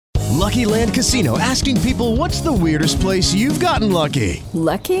Lucky Land Casino, asking people, what's the weirdest place you've gotten lucky?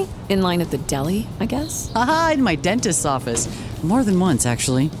 Lucky? In line at the deli, I guess? Aha, in my dentist's office. More than once,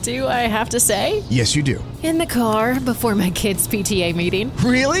 actually. Do I have to say? Yes, you do. In the car before my kids' PTA meeting.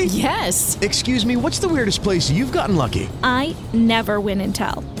 Really? Yes. Excuse me, what's the weirdest place you've gotten lucky? I never win and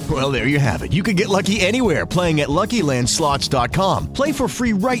tell. Well, there you have it. You can get lucky anywhere, playing at LuckyLandSlots.com. Play for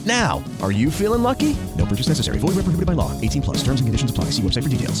free right now. Are you feeling lucky? No purchase necessary. Void where prohibited by law. 18 plus. Terms and conditions apply. See website for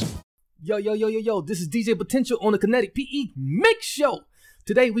details. Yo. This is DJ Potential on the Kinetic PE Mix Show.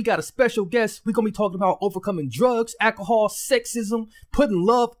 Today, we got a special guest. We're going to be talking about overcoming drugs, alcohol, sexism, putting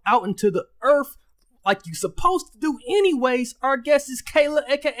love out into the earth like you're supposed to do anyways. Our guest is Kayla,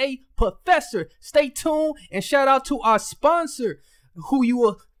 a.k.a. Professor. Stay tuned and shout out to our sponsor, who you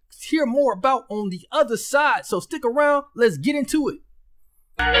will hear more about on the other side. So stick around. Let's get into it.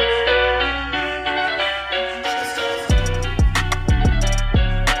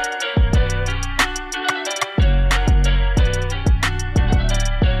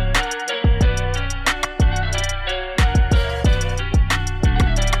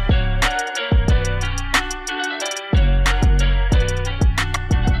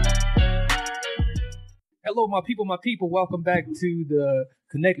 Hello, my people. Welcome back to the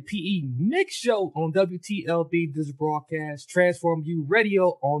Connected PE Mix Show on WTLB. This broadcast, Transform You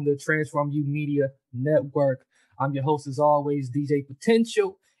Radio on the Transform You Media Network. I'm your host, as always, DJ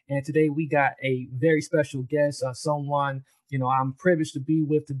Potential. And today we got a very special guest, someone, I'm privileged to be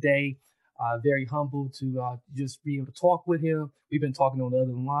with today. Very humbled to just be able to talk with him. We've been talking on the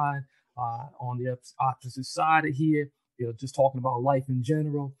other line, on the opposite side of here, just talking about life in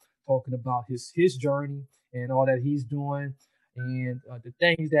general, talking about his journey and all that he's doing and the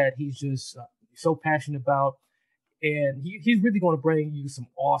things that he's just so passionate about. And he's really going to bring you some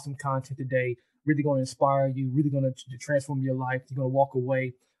awesome content today, really going to inspire you, really going to transform your life. You're going to walk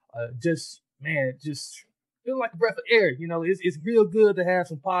away just feeling like a breath of air. It's real good to have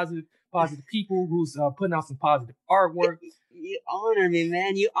some positive people who's putting out some positive artwork. You honor me,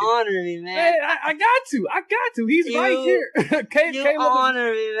 man. Hey, I got to. He's right here. You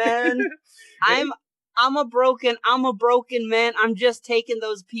honor me, man. I'm a broken man. I'm just taking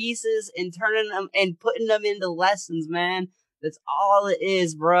those pieces and turning them and putting them into lessons, man. That's all it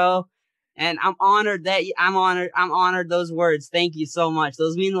is, bro. And I'm honored I'm honored those words. Thank you so much.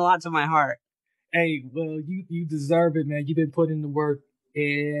 Those mean a lot to my heart. Hey, well, you deserve it, man. You've been putting in the work,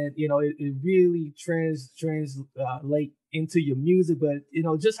 and it really translate into your music, but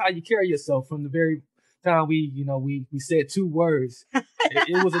just how you carry yourself from the very time we said two words.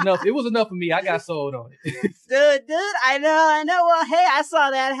 It was enough. It was enough for me. I got sold on it. Dude, I know. Well, hey, I saw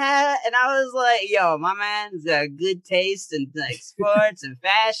that hat and I was like, yo, my man's got good taste in like sports and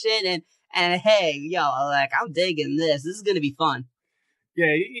fashion and hey, yo, like I'm digging this. This is gonna be fun.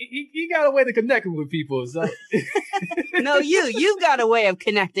 Yeah, he got a way to connect with people. So. No, you've got a way of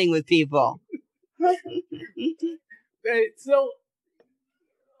connecting with people. Hey, so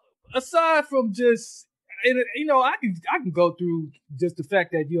aside from just, I can go through just the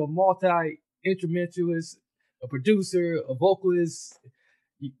fact that you're a multi-instrumentalist, a producer, a vocalist.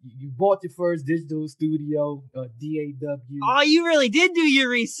 You bought your first digital studio, DAW. Oh, you really did do your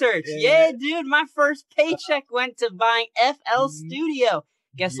research. Yeah, dude. My first paycheck went to buying FL Studio.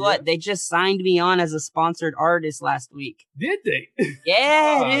 Guess what? They just signed me on as a sponsored artist last week. Did they?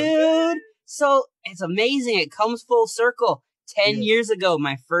 Yeah, dude. So it's amazing. It comes full circle. 10 years ago,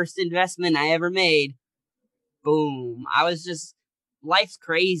 my first investment I ever made. Boom. I was just, life's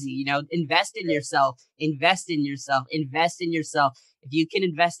crazy. Invest in yourself. Invest in yourself. Invest in yourself. If you can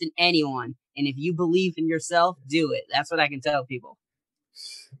invest in anyone, and if you believe in yourself, do it. That's what I can tell people.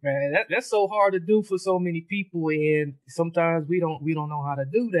 Man, that's so hard to do for so many people, and sometimes we don't know how to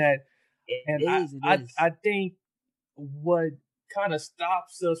do that. It is. I think what kind of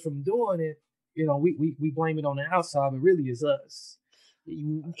stops us from doing it, we blame it on the outside, but really it's us.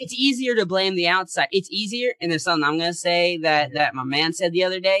 It's easier to blame the outside. It's easier, and there's something I'm going to say that my man said the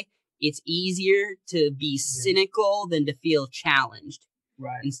other day. It's easier to be cynical than to feel challenged.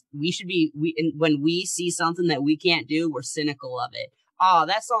 Right. And when we see something that we can't do, we're cynical of it. Oh,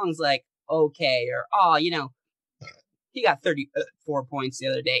 that song's like, okay. Or, oh, he got 34 points the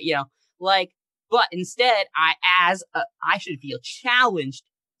other day, but instead I should feel challenged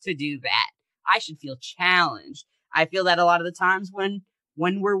to do that. I should feel challenged. I feel that a lot of the times when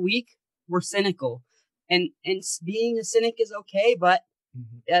we're weak, we're cynical, and being a cynic is okay, but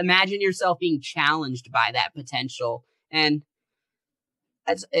imagine yourself being challenged by that potential. And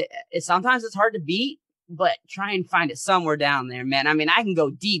sometimes it's hard to beat but try and find it somewhere down there, man. I mean, I can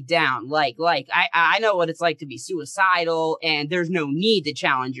go deep down. Like I know what it's like to be suicidal, and there's no need to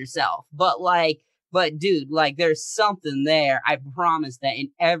challenge yourself. But dude, like, there's something there. I promise that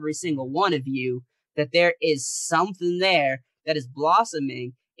in every single one of you, that there is something there that is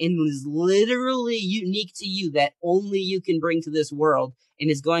blossoming and is literally unique to you, that only you can bring to this world and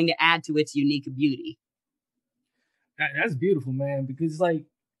is going to add to its unique beauty. That's beautiful, man, because like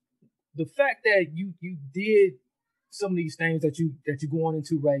the fact that you did some of these things that you're going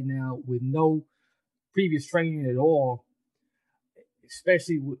into right now with no previous training at all,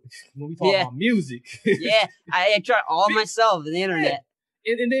 especially when we talk about music. Yeah, I try all myself on the internet.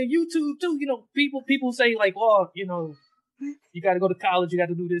 And then YouTube too, you know, people say like, oh, you know, you got to go to college, you got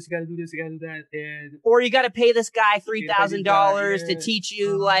to do this, you got to do this, you got to do that, and or you got to pay this guy $3,000 to teach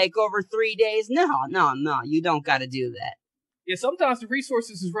you like over 3 days. No, you don't got to do that. Yeah, sometimes the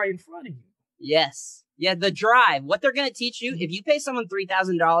resources is right in front of you. Yes, yeah, the drive. What they're gonna teach you, if you pay someone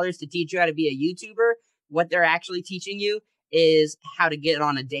 $3,000 to teach you how to be a YouTuber, what they're actually teaching you is how to get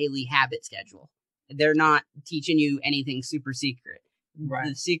on a daily habit schedule. They're not teaching you anything super secret. Right.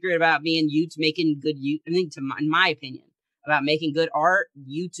 The secret about being making good in my opinion, about making good art,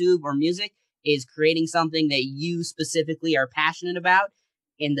 YouTube, or music is creating something that you specifically are passionate about,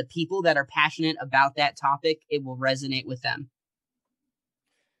 and the people that are passionate about that topic, it will resonate with them.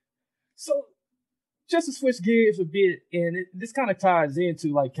 So, just to switch gears a bit, and this kind of ties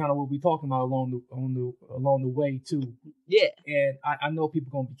into like kind of what we're talking about along the way too. Yeah. And I know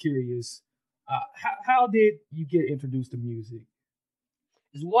people gonna be curious. How did you get introduced to music?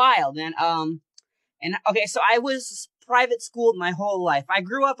 It's wild, man. And okay, so I was private schooled my whole life. I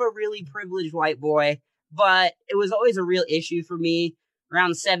grew up a really privileged white boy, but it was always a real issue for me.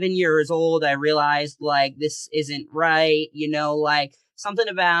 Around 7 years old, I realized like this isn't right. You know, like something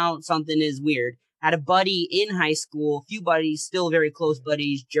is weird. I had a buddy in high school, a few buddies, still very close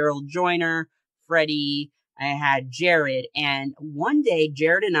buddies, Gerald Joyner, Freddie. I had Jared. And one day,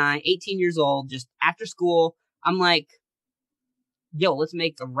 Jared and I, 18 years old, just after school, I'm like, yo, let's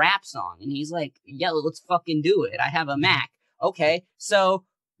make a rap song. And he's like, yeah, let's fucking do it. I have a Mac. Okay. So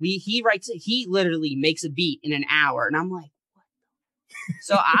he literally makes a beat in an hour. And I'm like, what?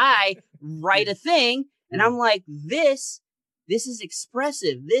 So I write a thing and I'm like, this is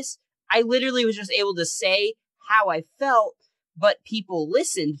expressive. I literally was just able to say how I felt, but people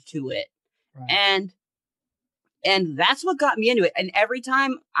listened to it. Right. And that's what got me into it. And every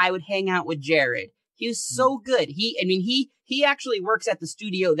time I would hang out with Jared, he was so good. He actually works at the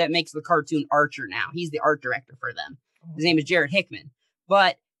studio that makes the cartoon Archer now. He's the art director for them. His name is Jared Hickman.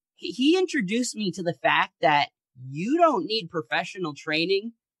 But he introduced me to the fact that you don't need professional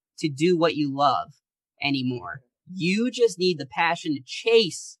training to do what you love anymore. You just need the passion to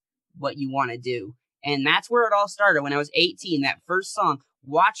chase what you want to do. And that's where it all started. When I was 18, that first song,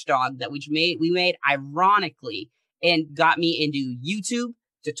 Watchdog, that we made ironically, and got me into YouTube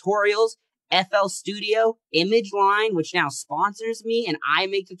tutorials, FL Studio, Image Line, which now sponsors me and I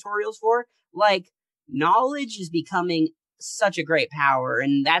make tutorials for. Like, knowledge is becoming such a great power.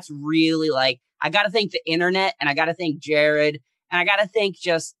 And that's really like, I got to thank the internet, and I got to thank Jared, and I got to thank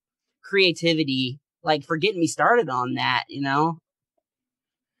just creativity, like, for getting me started on that, you know?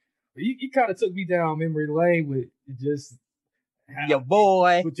 You kind of took me down memory lane with just your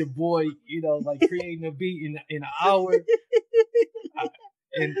boy, you know, like creating a beat in an hour,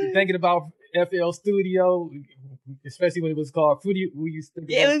 and thinking about FL Studio, especially when it was called Fruity. We used to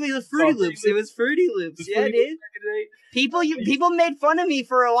it was Fruity Loops. It was Fruity Loops. Yeah, dude. People made fun of me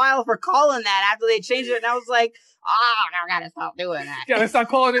for a while for calling that after they changed it, and I was like, I gotta stop doing that. Yeah, let's stop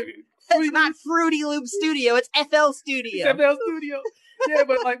calling it. It's not Fruity Loop Studio. It's FL Studio. It's FL Studio. Yeah,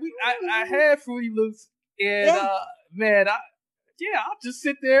 but like I had Fruity Loops, and man, I'll just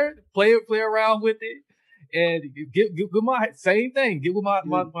sit there, play around with it, and get my same thing. Get with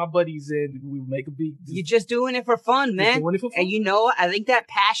my buddies, and we make a beat. You're just doing it for fun, man. Doing it for fun. And you know, I think that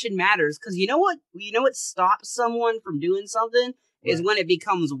passion matters, because you know what stops someone from doing something is when it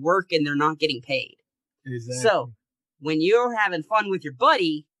becomes work and they're not getting paid. Exactly. So when you're having fun with your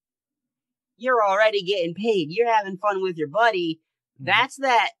buddy, you're already getting paid. You're having fun with your buddy. That's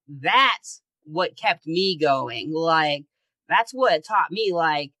what kept me going. Like, that's what taught me,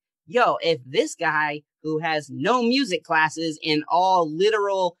 like, yo, if this guy who has no music classes and all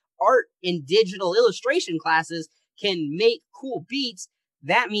literal art and digital illustration classes can make cool beats,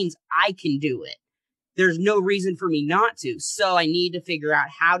 that means I can do it. There's no reason for me not to. So I need to figure out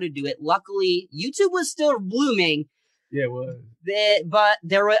how to do it. Luckily, YouTube was still blooming. Yeah, it was. But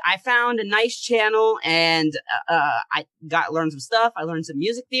I found a nice channel, and I learned some stuff. I learned some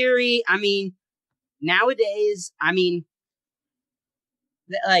music theory. I mean, nowadays, I mean,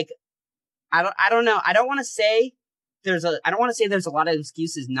 like, I don't know. I don't want to say there's a lot of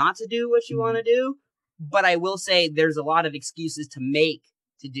excuses not to do what you want to do, but I will say there's a lot of excuses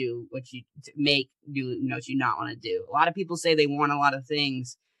to do what you not want to do. A lot of people say they want a lot of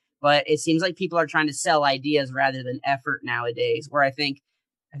things, but it seems like people are trying to sell ideas rather than effort nowadays, where I think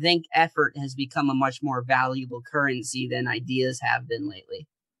effort has become a much more valuable currency than ideas have been lately.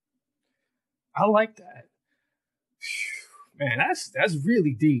 I like that. Man, that's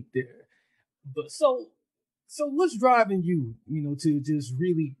really deep there. But so what's driving you, to just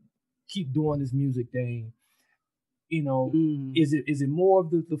really keep doing this music thing? Is it more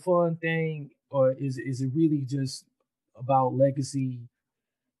of the fun thing, or is it really just about legacy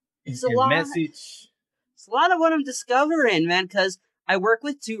and message? It's a lot of what I'm discovering, man, because I work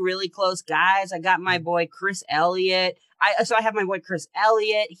with two really close guys. I got my boy Chris Elliott. I have my boy Chris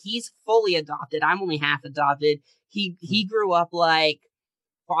Elliott. He's fully adopted. I'm only half adopted. He grew up like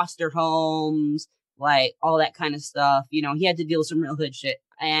foster homes, like all that kind of stuff. He had to deal with some real hood shit.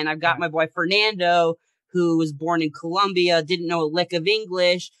 And I've got my boy Fernando, who was born in Colombia, didn't know a lick of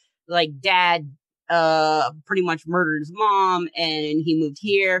English. Like, dad pretty much murdered his mom, and he moved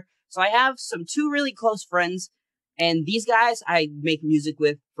here. So I have two really close friends, and these guys I make music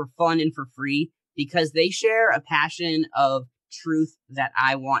with for fun and for free because they share a passion of truth that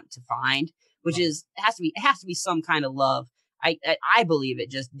I want to find, which is it has to be some kind of love. I believe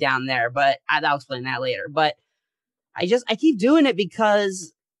it just down there, but I'll explain that later. But I keep doing it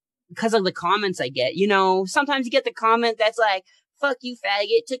because of the comments I get. Sometimes you get the comment that's like, "Fuck you, faggot.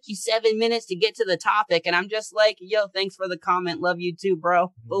 It took you 7 minutes to get to the topic." And I'm just like, "Yo, thanks for the comment. Love you too, bro."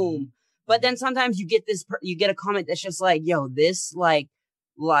 Mm-hmm. Boom. But then sometimes you get a comment that's just like, "Yo, this like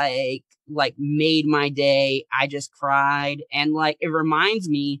made my day. I just cried." And like, it reminds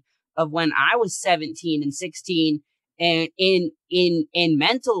me of when I was 17 and 16 and in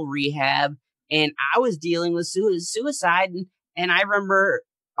mental rehab, and I was dealing with suicide. And I remember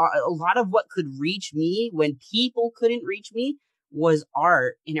a lot of what could reach me when people couldn't reach me was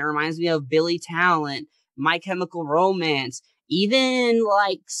art. And it reminds me of Billy Talent, My Chemical Romance, even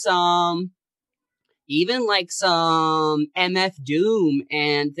like some MF Doom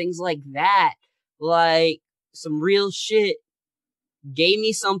and things like that. Like, some real shit gave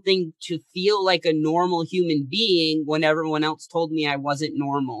me something to feel like a normal human being when everyone else told me I wasn't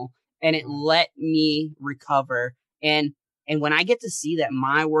normal. And it let me recover. And when I get to see that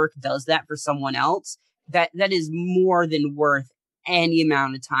my work does that for someone else, that is more than worth any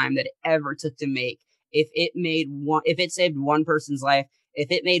amount of time that it ever took to make. If it saved one person's life,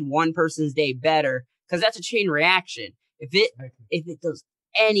 if it made one person's day better, because that's a chain reaction. If it does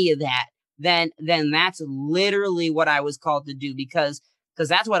any of that, then that's literally what I was called to do, because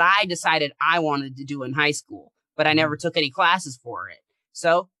that's what I decided I wanted to do in high school, but I never took any classes for it.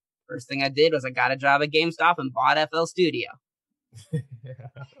 So first thing I did was I got a job at GameStop and bought FL Studio. I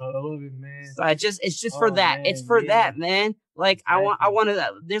love it, man. So it's just for that. Man, it's for that, man. Like, exactly. I want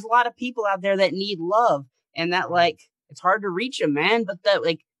to. There's a lot of people out there that need love, and that like it's hard to reach them, man. But that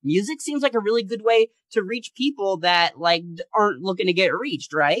like music seems like a really good way to reach people that like aren't looking to get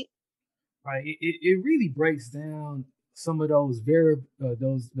reached, right? Right. It really breaks down some of those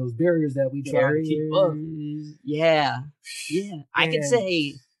those barriers that we try to keep up. Yeah. I could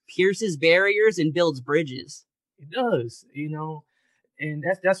say pierces barriers and builds bridges. It does, and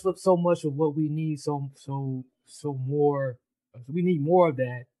that's what so much of what we need. So more. We need more of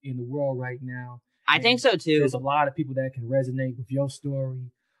that in the world right now. I think so too. There's a lot of people that can resonate with your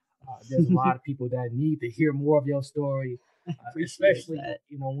story. There's a lot of people that need to hear more of your story. Especially that.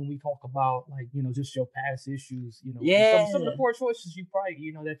 When we talk about like just your past issues, some of the poor choices you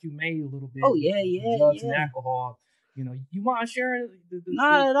probably that you made a little bit. Oh yeah, drugs and alcohol. You mind sharing?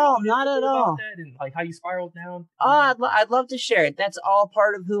 Not at all. That and like how you spiraled down. I'd love to share it. That's all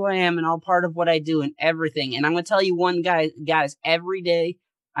part of who I am and all part of what I do and everything. And I'm gonna tell you guys, every day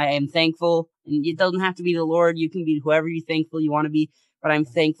I am thankful, and it doesn't have to be the Lord. You can be whoever you thankful you want to be, but I'm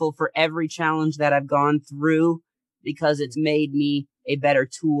thankful for every challenge that I've gone through, because it's made me a better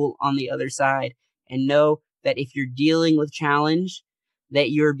tool on the other side. And know that if you're dealing with challenge,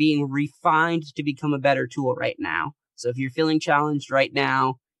 that you're being refined to become a better tool right now. So if you're feeling challenged right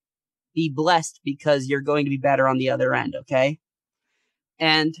now, be blessed, because you're going to be better on the other end, okay?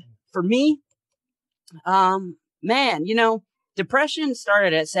 And for me, man, depression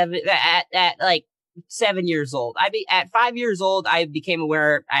started at 7 years old. At 5 years old, I became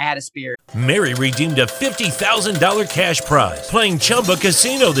aware I had a spirit. Mary redeemed a $50,000 cash prize playing Chumba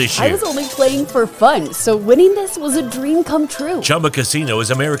Casino this year. I was only playing for fun, so winning this was a dream come true. Chumba Casino is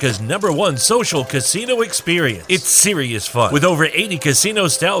America's #1 social casino experience. It's serious fun. With over 80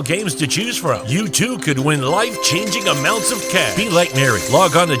 casino-style games to choose from, you too could win life-changing amounts of cash. Be like Mary.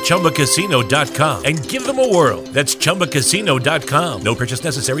 Log on to ChumbaCasino.com and give them a whirl. That's ChumbaCasino.com. No purchase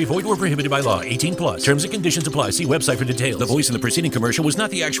necessary. Void where prohibited by law. 18+. Terms and conditions apply. See website for details. The voice in the preceding commercial was not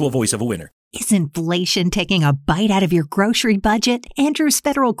the actual voice of a winner. Is inflation taking a bite out of your grocery budget? Andrews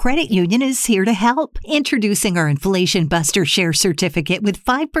Federal Credit Union is here to help. Introducing our Inflation Buster Share Certificate with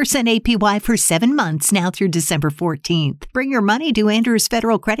 5% APY for 7 months now through December 14th. Bring your money to Andrews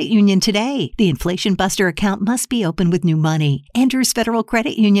Federal Credit Union today. The Inflation Buster account must be open with new money. Andrews Federal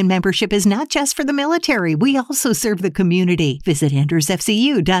Credit Union membership is not just for the military. We also serve the community. Visit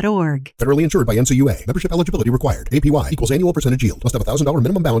andrewsfcu.org. Federally insured by NCUA. Membership eligibility required. APY equals annual percentage yield. Must have $1,000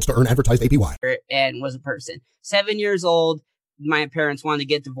 minimum balance to earn advertised APY. And was a person. 7 years old, my parents wanted to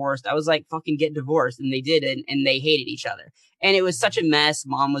get divorced. I was like, fucking get divorced. And they did, and they hated each other. And it was such a mess.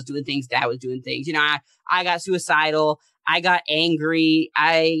 Mom was doing things, dad was doing things. You know, I got suicidal. I got angry.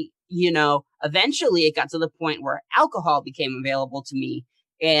 Eventually it got to the point where alcohol became available to me.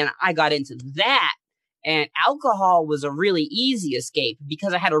 And I got into that. And alcohol was a really easy escape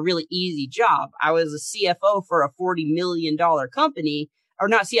because I had a really easy job. I was a CFO for a $40 million company. Or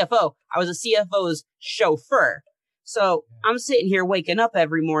not CFO, I was a CFO's chauffeur. So I'm sitting here waking up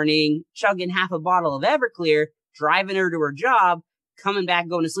every morning, chugging half a bottle of Everclear, driving her to her job, coming back,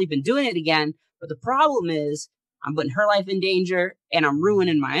 going to sleep and doing it again. But the problem is I'm putting her life in danger and I'm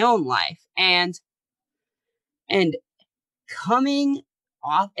ruining my own life. And coming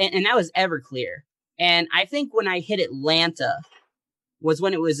off, and that was Everclear. And I think when I hit Atlanta was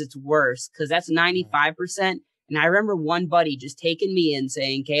when it was its worst, because that's 95%. And I remember one buddy just taking me in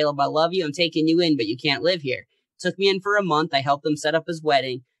saying, Caleb, I love you. I'm taking you in, but you can't live here. Took me in for a month. I helped him set up his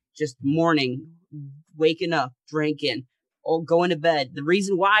wedding. Just morning, waking up, drinking, going to bed. The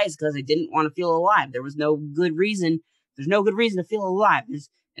reason why is because I didn't want to feel alive. There was no good reason. There's no good reason to feel alive.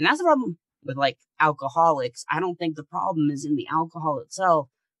 And that's the problem with like alcoholics. I don't think the problem is in the alcohol itself.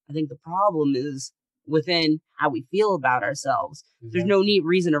 I think the problem is within how we feel about ourselves. Exactly. There's no neat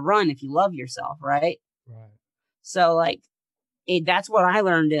reason to run if you love yourself, right? Right. So, like, that's what I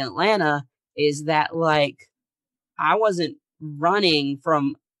learned in Atlanta is that, like, I wasn't running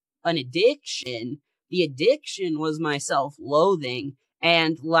from an addiction. The addiction was my self-loathing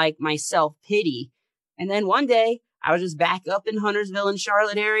and, like, my self-pity. And then one day, I was just back up in Huntersville and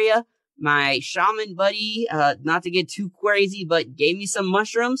Charlotte area. My shaman buddy, not to get too crazy, but gave me some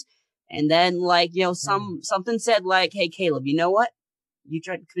mushrooms. And then, like, something said, like, hey, Caleb, you know what? You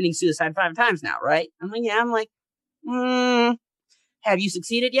tried committing suicide 5 times now, right? I'm like, yeah. I'm like, have you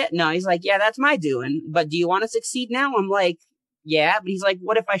succeeded yet? No. He's like, yeah, that's my doing. But do you want to succeed now? I'm like, yeah. But he's like,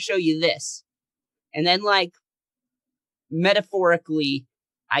 what if I show you this? And then, like, metaphorically,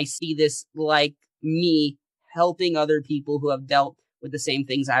 I see this, like, me helping other people who have dealt with the same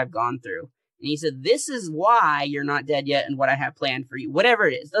things I've gone through. And he said, this is why you're not dead yet and what I have planned for you. Whatever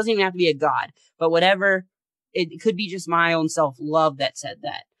it is. It doesn't even have to be a God. But whatever, it could be just my own self-love that said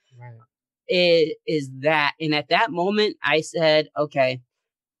that. Right. It is that. And at that moment, I said, okay,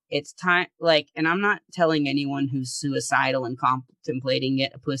 it's time. Like, and I'm not telling anyone who's suicidal and contemplating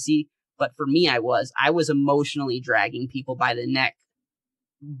it a pussy. But for me, I was emotionally dragging people by the neck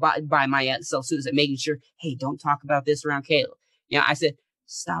by my self-suicide, making sure, hey, don't talk about this around Caleb. I said,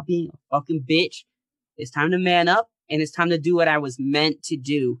 stop being a fucking bitch. It's time to man up and it's time to do what I was meant to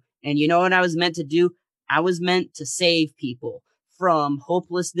do. And you know what I was meant to do? I was meant to save people from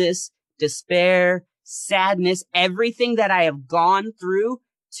hopelessness, despair, sadness, everything that I have gone through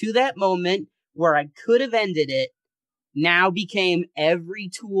to that moment where I could have ended it now became every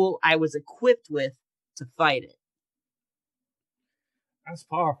tool I was equipped with to fight it. That's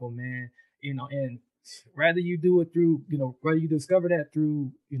powerful, man. And rather you do it through, whether you discover that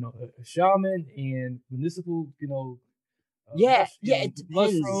through, a shaman and municipal, it depends.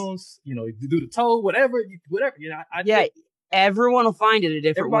 Mushrooms, you do the toe, whatever. Everyone will find it a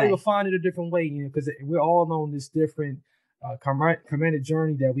different way. Everybody will find it a different way, because we're all on this different karmatic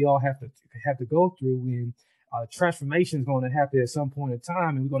journey that we all have to go through, and transformation is going to happen at some point in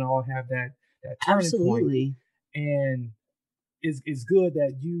time, and we're going to all have that turning Absolutely. point. And it's good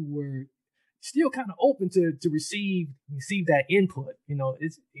that you were still kind of open to receive that input.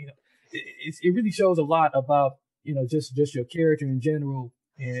 It really shows a lot about just your character in general,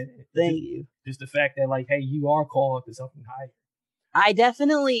 and thank you. Just the fact that, like, hey, you are called to something higher. I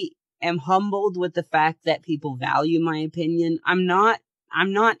definitely am humbled with the fact that people value my opinion. I'm not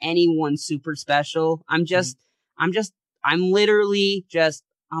anyone super special. I'm literally just,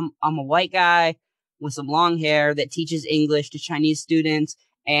 I'm a white guy with some long hair that teaches English to Chinese students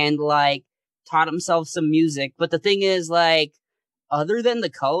and like taught himself some music. But the thing is, like, other than the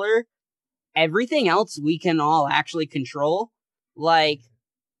color, everything else we can all actually control. Like,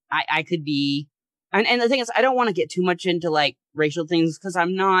 I could be, and the thing is, I don't want to get too much into like racial things because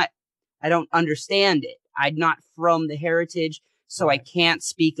I don't understand it. I'm not from the heritage, so I can't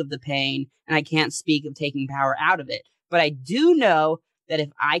speak of the pain and I can't speak of taking power out of it. But I do know that if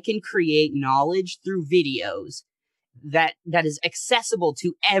I can create knowledge through videos that is accessible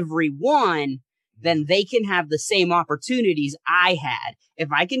to everyone, then they can have the same opportunities I had. If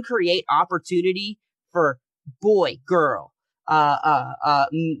I can create opportunity for boy, girl,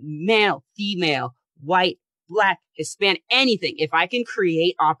 male, female, white, black, Hispanic, anything, if I can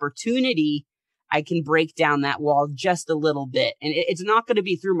create opportunity, I can break down that wall just a little bit. And it's not going to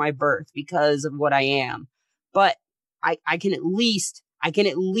be through my birth because of what I am, but I can at least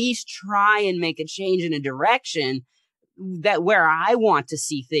try and make a change in a direction that where I want to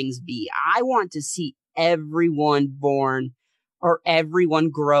see things be. I want to see everyone born or everyone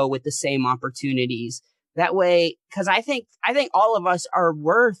grow with the same opportunities. That way, because I think all of us are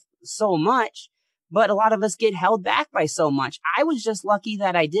worth so much, but a lot of us get held back by so much. I was just lucky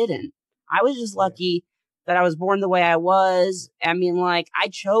that I didn't. I was just lucky that I was born the way I was. I mean, like, I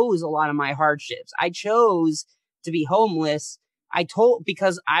chose a lot of my hardships. I chose to be homeless.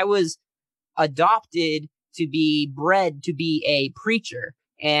 Because I was adopted to be bred to be a preacher.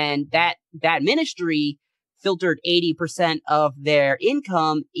 And that ministry filtered 80% of their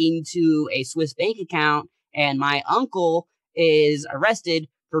income into a Swiss bank account. And my uncle is arrested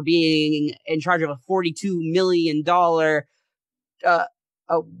for being in charge of a $42 million, what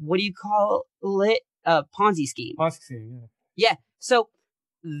do you call it? Ponzi scheme. Ponzi scheme, yeah. Yeah. So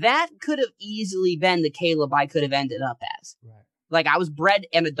that could have easily been the Caleb I could have ended up as. Right. Like, I was bred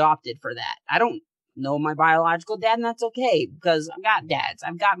and adopted for that. I don't know my biological dad, and that's okay, because I've got dads,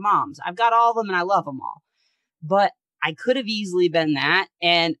 I've got moms, I've got all of them, and I love them all. But I could have easily been that,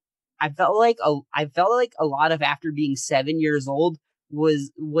 and I felt like a lot of after being 7 years old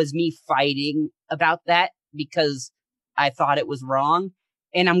was me fighting about that because I thought it was wrong.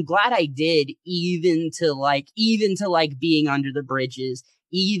 And I'm glad I did, even to being under the bridges,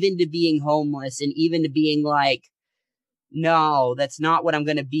 even to being homeless, and even to being like, no, that's not what I'm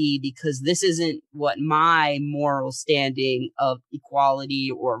going to be, because this isn't what my moral standing of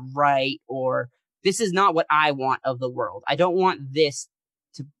equality or right, or this is not what I want of the world. I don't want this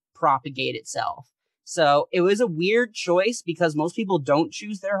to propagate itself. So it was a weird choice because most people don't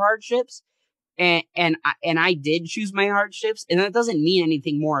choose their hardships. And I did choose my hardships, and that doesn't mean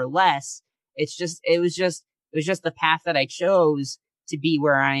anything more or less. It was just the path that I chose to be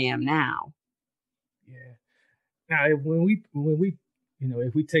where I am now. Yeah. Now, when we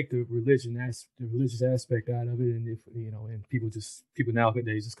if we take the religious aspect out of it, and if and people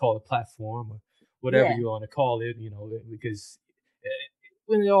nowadays just call it a platform or whatever you want to call it, because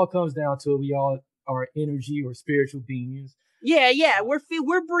when it all comes down to it, we all are energy or spiritual beings. Yeah,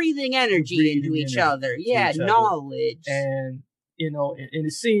 we're breathing energy into each other. Yeah, knowledge. And and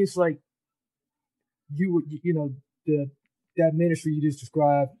it seems like that ministry you just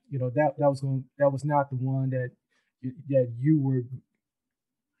described, that was not the one that you were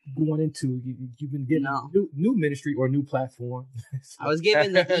going into. You've been given new ministry or new platform. So, I was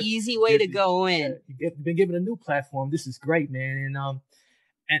given the easy way to go in. You've been given a new platform. This is great, man.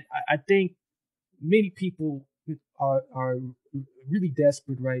 And I think many people are really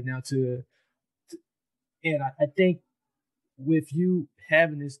desperate right now and I think with you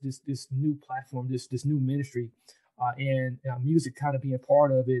having this new platform, this new ministry, and music kind of being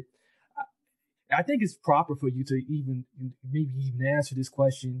part of it, I think it's proper for you to maybe even answer this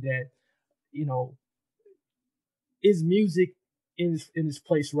question that, is music in its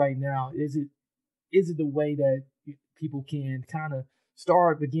place right now? Is it the way that people can kind of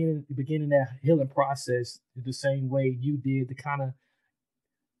start beginning that healing process the same way you did, to kind of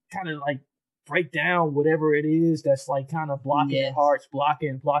like break down whatever it is that's like kind of blocking their hearts,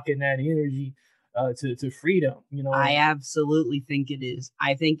 blocking that energy to freedom, I absolutely think it is.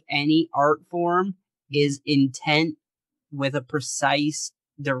 I think any art form is intent with a precise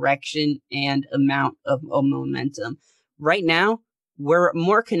direction and amount of momentum. Right now, we're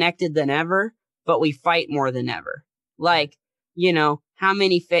more connected than ever, but we fight more than ever. Like, how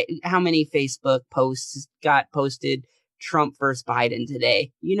many Facebook posts got posted Trump versus Biden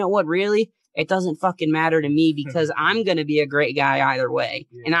today? You know what, really? it doesn't fucking matter to me because I'm going to be a great guy either way.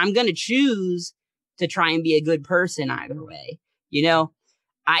 Yeah. And I'm going to choose to try and be a good person either way. You know,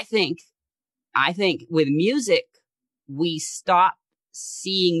 I think with music, we stop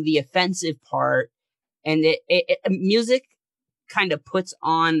seeing the offensive part, and music kind of puts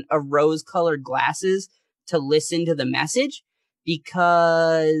on a rose-colored glasses to listen to the message,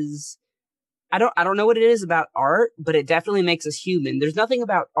 because I don't know what it is about art, but it definitely makes us human. There's nothing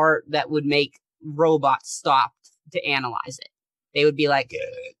about art that would make robots stop to analyze it. They would be like,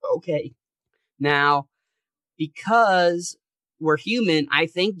 okay. Now, because we're human, I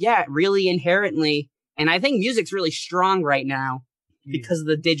think, yeah, really inherently, and I think music's really strong right now because of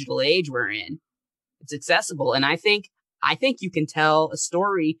the digital age we're in. It's accessible. And I think you can tell a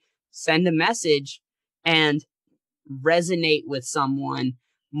story, send a message, and resonate with someone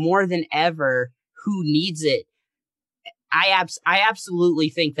more than ever who needs it. I absolutely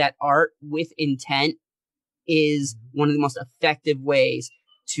think that art with intent is one of the most effective ways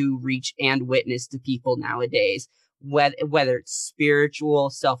to reach and witness to people nowadays, whether it's spiritual,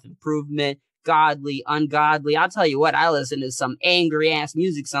 self-improvement, godly, ungodly. I'll tell you what, I listen to some angry ass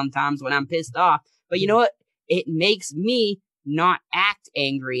music sometimes when I'm pissed off, but you know what? It makes me not act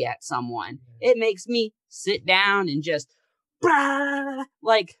angry at someone. It makes me sit down and just,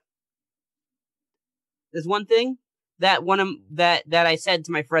 like, there's one thing that I said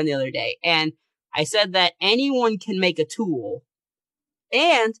to my friend the other day, and I said that anyone can make a tool,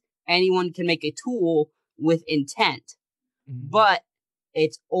 and anyone can make a tool with intent, but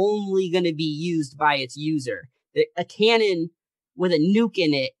it's only going to be used by its user. A cannon with a nuke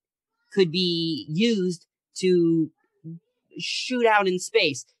in it could be used to shoot out in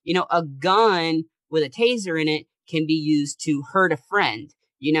space. You know, a gun with a taser in it can be used to hurt a friend.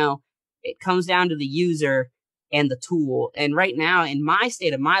 You know, it comes down to the user and the tool. And right now, in my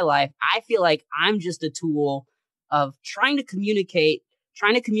state of my life, I feel like I'm just a tool of trying to communicate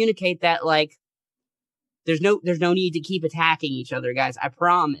that, like, there's no need to keep attacking each other, guys. I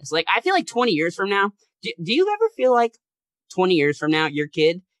promise. Like, I feel like 20 years from now, do you ever feel like 20 years from now, your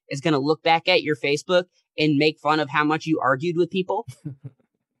kid is going to look back at your Facebook and make fun of how much you argued with people?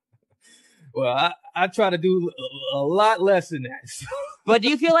 Well, I try to do a lot less than that. But do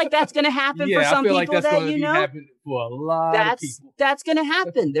you feel like that's going to happen for some people like that you know? For a lot of people. That's going to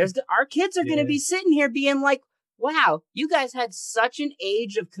happen. Our kids are going to be sitting here being like, wow, you guys had such an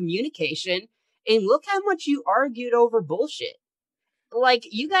age of communication, and look how much you argued over bullshit. Like,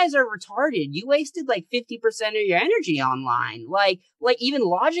 you guys are retarded. You wasted like 50% of your energy online. Like even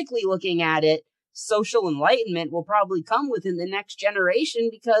logically looking at it, social enlightenment will probably come within the next generation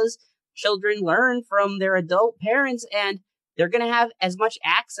because children learn from their adult parents, and they're going to have as much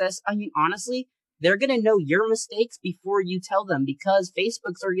access. I mean, honestly, they're going to know your mistakes before you tell them, because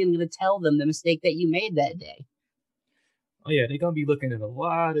Facebook's are going to tell them the mistake that you made that day. Oh yeah, they're gonna be looking at a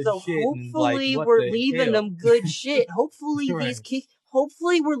lot of shit. Hopefully, we're leaving them good shit. Hopefully, these kids.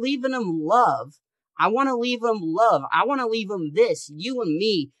 Hopefully, we're leaving them love. I want to leave them love. I want to leave them this, you and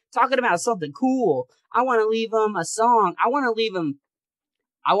me, talking about something cool. I want to leave them a song. I want to leave them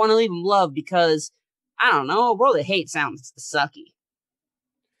love, because I don't know. A world of hate sounds sucky.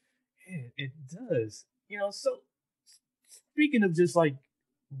 Yeah, it does. You know. So speaking of just like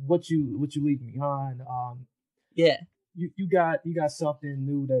what you leave behind, yeah. You got something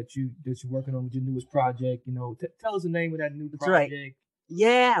new that you're working on with your newest project. You know, tell us the name of that new project. Right.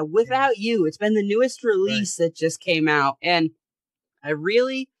 Yeah, Without You. It's been the newest release that just came out, and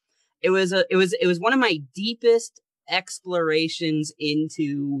it was one of my deepest explorations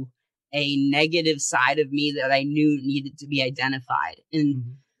into a negative side of me that I knew needed to be identified.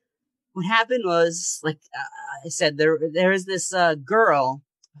 And what happened was, like I said, there is this girl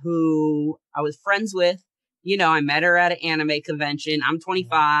who I was friends with. You know, I met her at an anime convention. I'm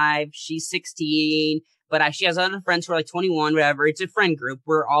 25. She's 16. But she has other friends who are like 21, whatever. It's a friend group.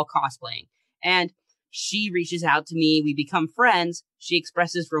 We're all cosplaying. And she reaches out to me. We become friends. She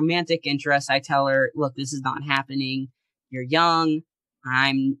expresses romantic interest. I tell her, look, this is not happening. You're young.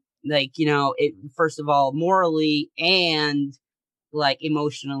 I'm like, you know, first of all, morally and like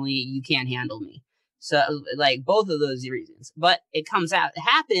emotionally, you can't handle me. So like both of those reasons. But it comes out, it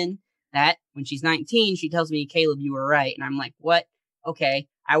happened that when she's 19, she tells me, Caleb, you were right. And I'm like, what? Okay.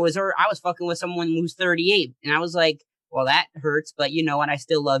 I was fucking with someone who's 38. And I was like, well, that hurts, but you know what? I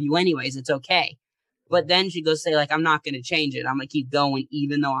still love you anyways. It's okay. But then she goes say, like, I'm not going to change it. I'm going to keep going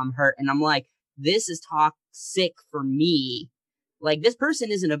even though I'm hurt. And I'm like, this is toxic for me. Like, this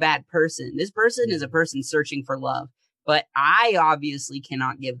person isn't a bad person. This person is a person searching for love. But I obviously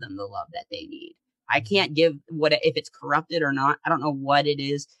cannot give them the love that they need. I can't give if it's corrupted or not. I don't know what it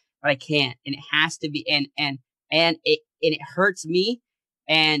is. but I can't. And it has to be, and it hurts me,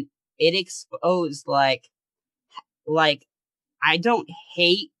 and it exposed like I don't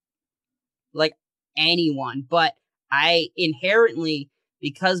hate like anyone, but I inherently,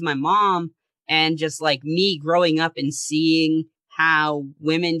 because my mom and just like me growing up and seeing how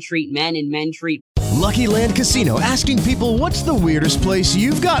women treat men and men treat. Lucky Land Casino, asking people, what's the weirdest place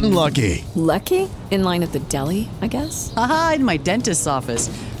you've gotten lucky? Lucky? In line at the deli, I guess? Aha, in my dentist's office.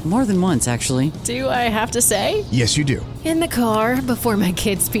 More than once, actually. Do I have to say? Yes, you do. In the car before my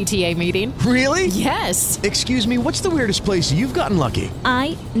kids' PTA meeting. Really? Yes. Excuse me, what's the weirdest place you've gotten lucky?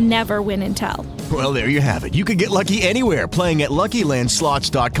 I never win and tell. Well, there you have it. You can get lucky anywhere, playing at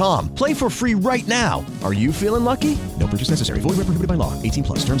LuckyLandSlots.com. Play for free right now. Are you feeling lucky? No purchase necessary. Void where prohibited by law. 18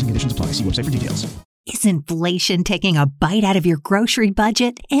 plus. Terms and conditions apply. See website for details. Is inflation taking a bite out of your grocery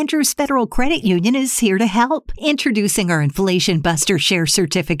budget? Andrews Federal Credit Union is here to help. Introducing our Inflation Buster Share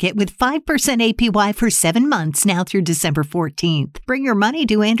Certificate with 5% APY for 7 months now through December 14th. Bring your money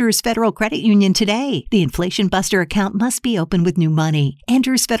to Andrews Federal Credit Union today. The Inflation Buster account must be open with new money.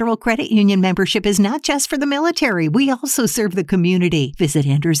 Andrews Federal Credit Union membership is not just for the military. We also serve the community. Visit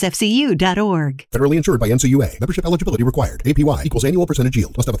andrewsfcu.org. Federally insured by NCUA. Membership eligibility required. APY equals annual percentage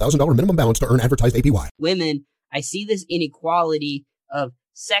yield. Must have $1,000 minimum balance to earn advertised APY. Women, I see this inequality of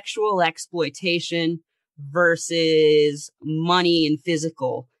sexual exploitation versus money and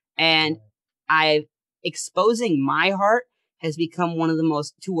physical. And exposing my heart has become one of the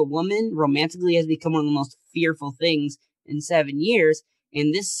most, to a woman, romantically, has become one of the most fearful things in 7 years.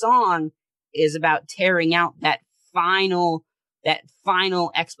 And this song is about tearing out that final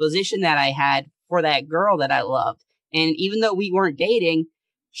exposition that I had for that girl that I loved. And even though we weren't dating,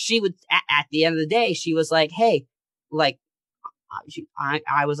 she would, at the end of the day, she was like, hey, like,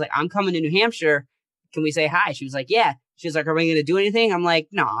 I was like, I'm coming to New Hampshire. Can we say hi? She was like, yeah. She was like, are we going to do anything? I'm like,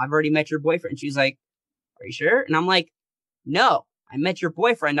 no, I've already met your boyfriend. She's like, are you sure? And I'm like, no, I met your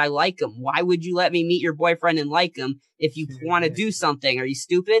boyfriend. I like him. Why would you let me meet your boyfriend and like him if you want to do something? Are you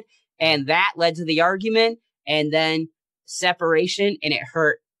stupid? And that led to the argument and then separation. And it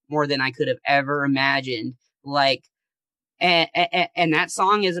hurt more than I could have ever imagined. Like, and that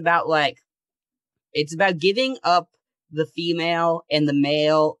song is about like, it's about giving up the female and the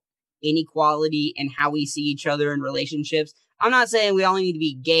male inequality and how we see each other in relationships. I'm not saying we all need to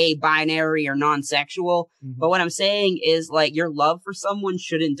be gay, binary, or non-sexual, but what I'm saying is like your love for someone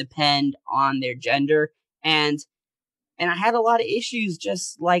shouldn't depend on their gender. And I had a lot of issues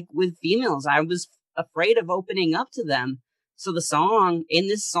just like with females. I was afraid of opening up to them. So in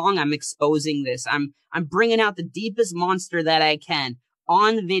this song, I'm exposing this. I'm bringing out the deepest monster that I can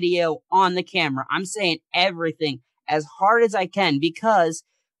on video, on the camera. I'm saying everything as hard as I can because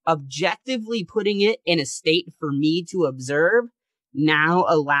objectively putting it in a state for me to observe now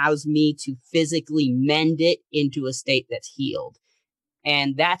allows me to physically mend it into a state that's healed.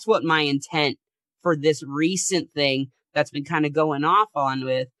 And that's what my intent for this recent thing that's been kind of going off on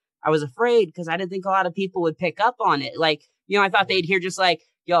with. I was afraid because I didn't think a lot of people would pick up on it. Like, you know, I thought they'd hear just like,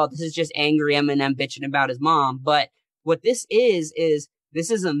 yo, this is just angry Eminem bitching about his mom. But what this is this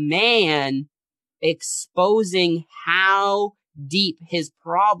is a man exposing how deep his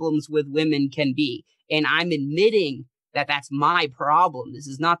problems with women can be. And I'm admitting that that's my problem. This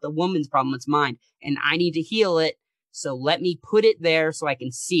is not the woman's problem. It's mine. And I need to heal it. So let me put it there so I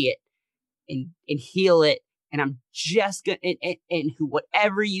can see it and heal it. And I'm just going to, and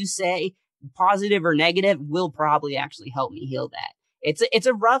whatever you say, positive or negative, will probably actually help me heal that. It's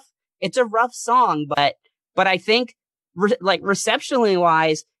a rough song, but I think like receptionally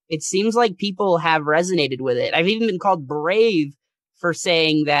wise, it seems like people have resonated with it. I've even been called brave for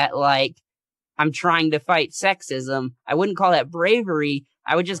saying that, like, I'm trying to fight sexism. I wouldn't call that bravery.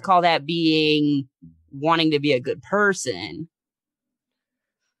 I would just call that wanting to be a good person.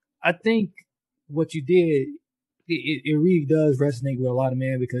 I think what you did, it really does resonate with a lot of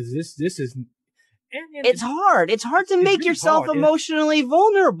men because this is. It's hard. It's hard to make really yourself emotionally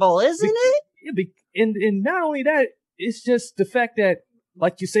vulnerable, isn't it? And not only that, it's just the fact that,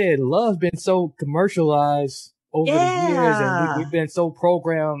 like you said, love's been so commercialized over the years, and we've been so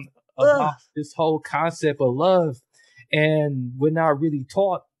programmed about this whole concept of love, and we're not really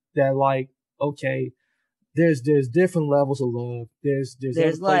taught that, like, okay, there's different levels of love. There's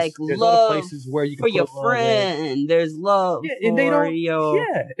like there's love other places where you can for your friend. There's love and they don't. your...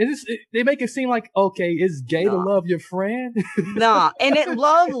 They make it seem like, okay, it's gay to love your friend. Nah, and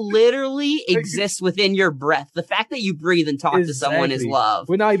love literally exists within your breath. The fact that you breathe and talk to someone is love.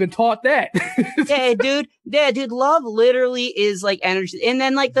 We're not even taught that. Okay, dude, Yeah, dude, love literally is like energy. And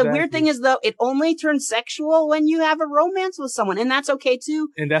then like the weird thing is though, it only turns sexual when you have a romance with someone, and that's okay too.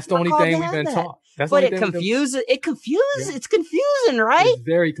 And that's the only thing we've been taught. But it confuses. It confuses. Yeah. It's confusing, right? It's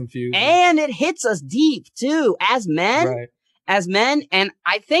very confusing. And it hits us deep too, as men. Right. As men, and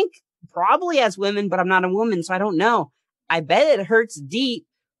I think probably as women, but I'm not a woman, so I don't know. I bet it hurts deep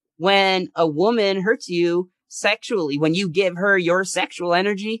when a woman hurts you sexually, when you give her your sexual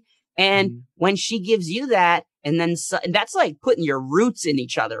energy. And when she gives you that, and then and that's like putting your roots in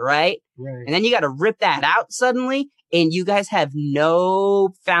each other, right? Right. And then you got to rip that out suddenly, and you guys have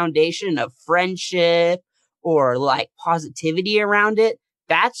no foundation of friendship or like positivity around it.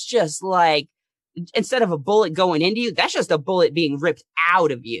 That's just like, instead of a bullet going into you, that's just a bullet being ripped out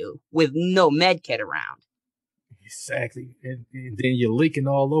of you with no med kit around. Exactly. And then you're leaking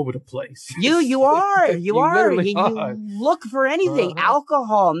all over the place. You are. You look for anything.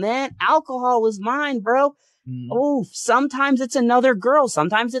 Alcohol, man. Alcohol was mine, bro. Oh, sometimes it's another girl.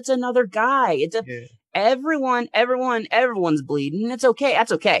 Sometimes it's another guy. Everyone's bleeding. It's okay.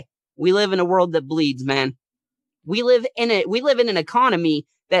 That's okay. We live in a world that bleeds, man. We live in an economy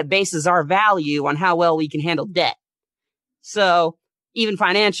that bases our value on how well we can handle debt. So even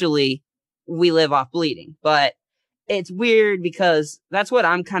financially, we live off bleeding, but it's weird because that's what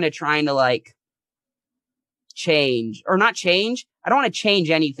I'm kind of trying to like change, or not change. I don't want to change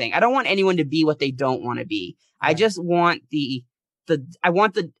anything. I don't want anyone to be what they don't want to be. Right. I just want the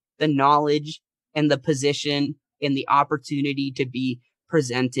knowledge and the position and the opportunity to be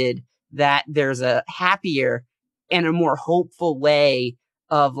presented that there's a happier and a more hopeful way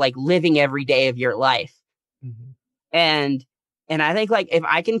of like living every day of your life. Mm-hmm. And I think like if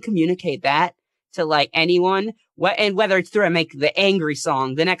I can communicate that to like anyone, and whether it's through I make the angry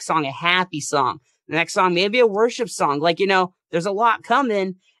song, the next song a happy song, the next song maybe a worship song, like, you know, there's a lot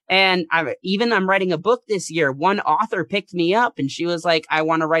coming. And I'm writing a book this year. One author picked me up and she was like, I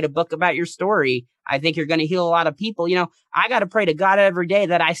want to write a book about your story. I think you're going to heal a lot of people. You know, I got to pray to God every day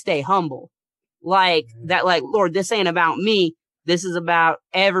that I stay humble. Like that, like, Lord, this ain't about me. This is about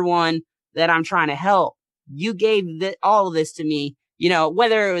everyone that I'm trying to help. You gave all of this to me, you know,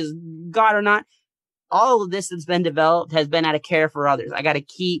 whether it was God or not. All of this that's been developed has been out of care for others. I got to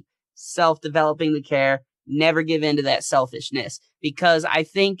keep self-developing the care, never give in to that selfishness, because I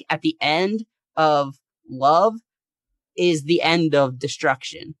think at the end of love is the end of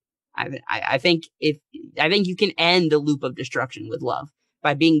destruction. I think you can end the loop of destruction with love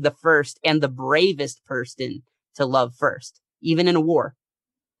by being the first and the bravest person to love first, even in a war.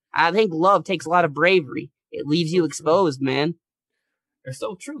 I think love takes a lot of bravery. It leaves you exposed, man. It's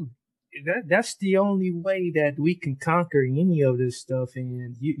so true. That's the only way that we can conquer any of this stuff.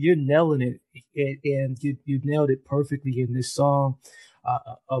 And you're nailing it. And you nailed it perfectly in this song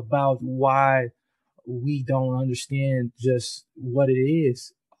about why we don't understand just what it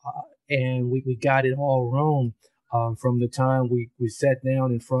is. And we got it all wrong from the time we sat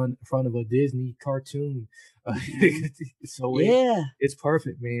down in front of a Disney cartoon. So yeah, it's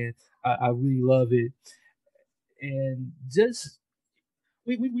perfect, man. I really love it. And just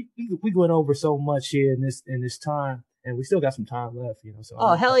we went over so much here in this time, and we still got some time left, you know. So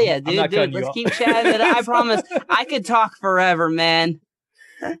hell yeah, dude! Let's keep chatting. I promise, I could talk forever, man.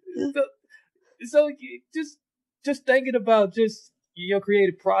 So just thinking about just your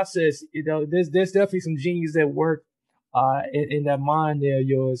creative process, you know, there's definitely some genius at work in that mind there of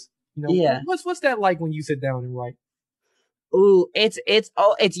yours. You know, yeah. What's that like when you sit down and write? Ooh, it's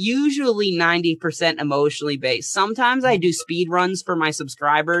usually 90% emotionally based. Sometimes I do speed runs for my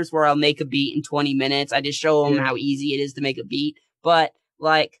subscribers where I'll make a beat in 20 minutes. I just show them how easy it is to make a beat. But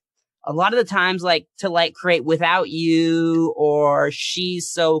like a lot of the times, like to like create Without You or She's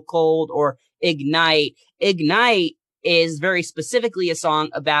So Cold or Ignite. Ignite is very specifically a song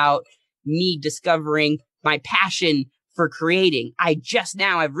about me discovering my passion for creating. I just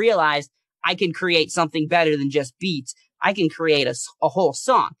now have realized I can create something better than just beats. I can create a whole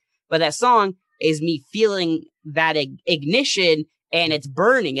song, but that song is me feeling that ignition, and it's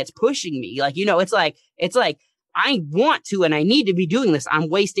burning, it's pushing me. Like, you know, it's like, I want to, and I need to be doing this.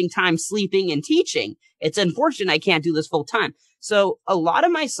 I'm wasting time sleeping and teaching. It's unfortunate I can't do this full time. So a lot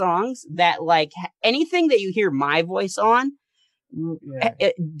of my songs that like anything that you hear my voice on,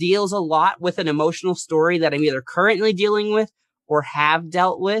 it deals a lot with an emotional story that I'm either currently dealing with or have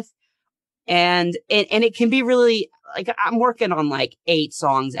dealt with. And it can be really like, I'm working on like 8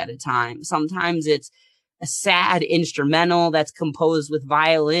 songs at a time. Sometimes it's a sad instrumental that's composed with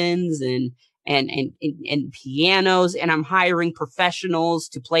violins and pianos, and I'm hiring professionals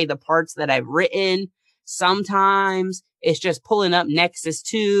to play the parts that I've written. Sometimes it's just pulling up Nexus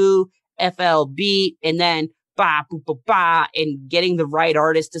 2 FL beat, and then ba, ba, ba, ba, and getting the right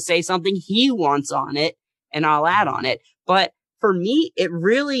artist to say something he wants on it, and I'll add on it. But for me, it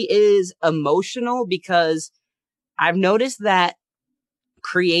really is emotional because I've noticed that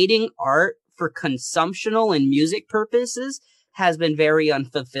creating art for consumptional and music purposes has been very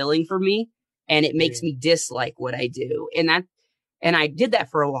unfulfilling for me, and it makes me dislike what I do. And I did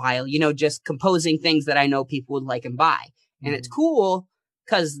that for a while, just composing things that I know people would like and buy. And it's cool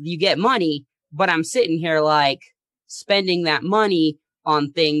because you get money, but I'm sitting here like spending that money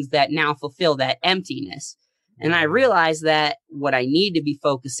on things that now fulfill that emptiness. And I realized that what I need to be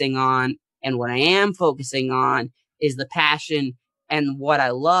focusing on and what I am focusing on is the passion and what I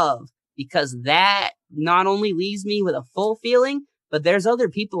love, because that not only leaves me with a full feeling, but there's other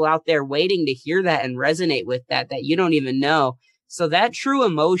people out there waiting to hear that and resonate with that you don't even know. So that true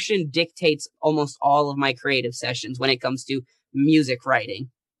emotion dictates almost all of my creative sessions when it comes to music writing.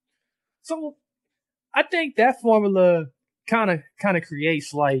 So I think that formula kind of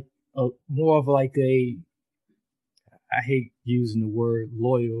creates like more of like I hate using the word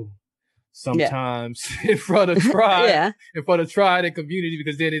loyal sometimes in front of Tribe, in front of Tribe and community,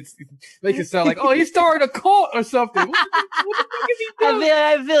 because then it makes it sound like, oh, he started a cult or something. What the fuck is he doing?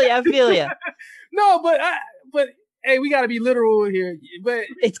 I feel you. No, but hey, we got to be literal here. But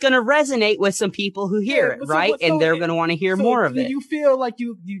it's going to resonate with some people who hear it, right? And they're going to want to hear more of it. Do you feel like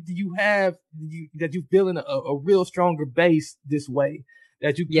you that you're building a real stronger base this way?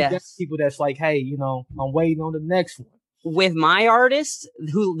 That you get people that's like, hey, I'm waiting on the next one. With my artists,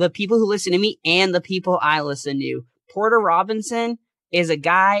 the people who listen to me and the people I listen to, Porter Robinson is a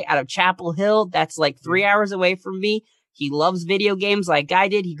guy out of Chapel Hill that's like 3 hours away from me. He loves video games like I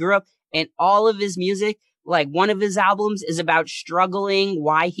did. He grew up, and all of his music, like one of his albums is about struggling,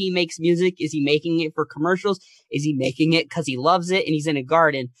 why he makes music. Is he making it for commercials? Is he making it because he loves it and he's in a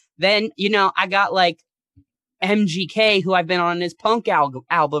garden? Then, I got like MGK, who I've been on his punk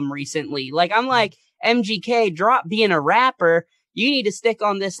album recently. Like, I'm like, MGK, drop being a rapper. You need to stick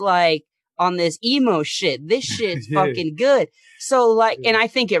on this, on this emo shit. This shit's fucking good. So, and I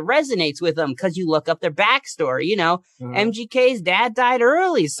think it resonates with them because you look up their backstory. MGK's dad died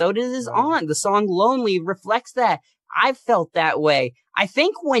early. So did his aunt. The song Lonely reflects that. I felt that way. I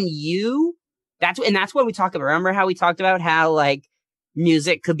think when that's what we talk about. Remember how we talked about how,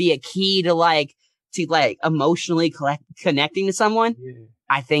 music could be a key to emotionally connecting to someone? Yeah.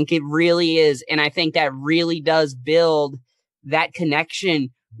 I think it really is. And I think that really does build that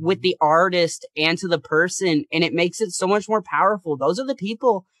connection with the artist and to the person. And it makes it so much more powerful. Those are the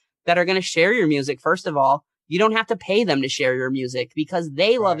people that are going to share your music. First of all, you don't have to pay them to share your music because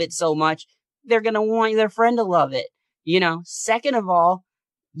they love it so much. They're going to want their friend to love it. Second of all,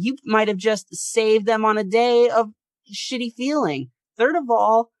 you might have just saved them on a day of shitty feeling. Third of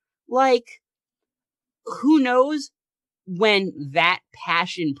all, who knows when that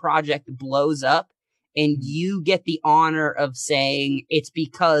passion project blows up and you get the honor of saying it's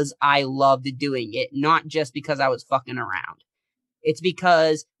because I loved doing it, not just because I was fucking around. It's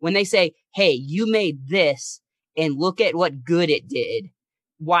because when they say, hey, you made this and look at what good it did.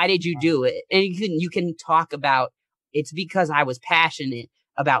 Why did you do it? And you can talk about it's because I was passionate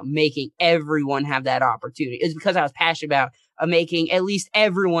about making everyone have that opportunity. It's because I was passionate about making at least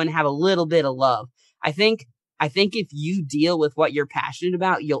everyone have a little bit of love. I think if you deal with what you're passionate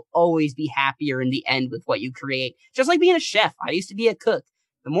about, you'll always be happier in the end with what you create. Just like being a chef. I used to be a cook.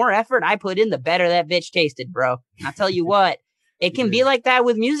 The more effort I put in, the better that bitch tasted, bro. And I'll tell you what, it can be like that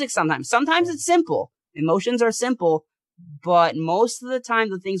with music sometimes. Sometimes it's simple. Emotions are simple, but most of the time,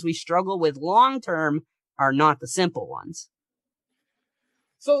 the things we struggle with long term are not the simple ones.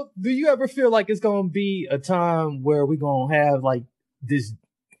 So do you ever feel like it's going to be a time where we're going to have this,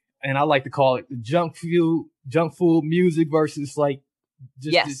 and I like to call it the junk food music versus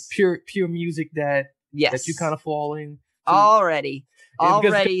this pure music that you kind of fall in? Already.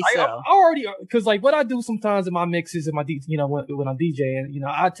 Because what I do sometimes in my mixes and my when I'm DJing,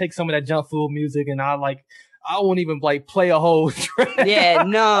 I take some of that junk food music and I won't even play a whole track. Yeah,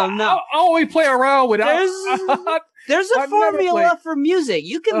 no. I always play around with it. There's a formula for music.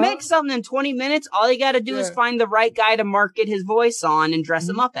 You can make something in 20 minutes. All you got to do is find the right guy to market his voice on and dress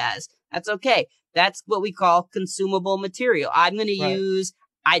him up as. That's okay. That's what we call consumable material. I'm going to use,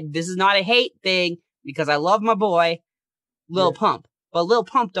 this is not a hate thing because I love my boy, Lil Pump. But Lil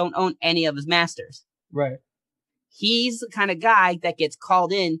Pump don't own any of his masters. Right. He's the kind of guy that gets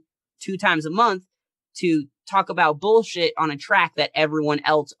called in 2 times a month to talk about bullshit on a track that everyone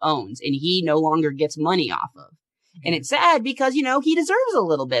else owns and he no longer gets money off of. And it's sad because, he deserves a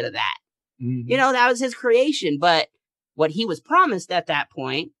little bit of that. Mm-hmm. That was his creation. But what he was promised at that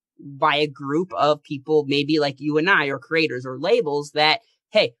point by a group of people, maybe like you and I, or creators or labels that,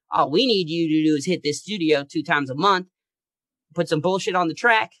 hey, all we need you to do is hit this studio 2 times a month, put some bullshit on the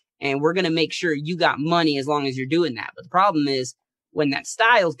track, and we're going to make sure you got money as long as you're doing that. But the problem is when that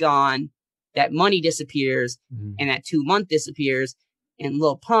style's gone, that money disappears, and that 2-month disappears, and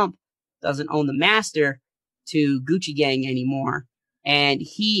Lil Pump doesn't own the master to Gucci Gang anymore. And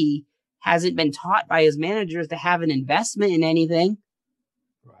he hasn't been taught by his managers to have an investment in anything.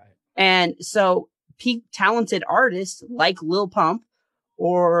 Right. And so peak talented artists like Lil Pump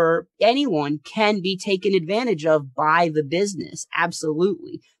or anyone can be taken advantage of by the business.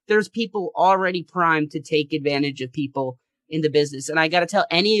 Absolutely. There's people already primed to take advantage of people in the business. And I got to tell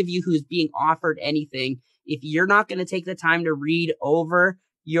any of you who's being offered anything, if you're not going to take the time to read over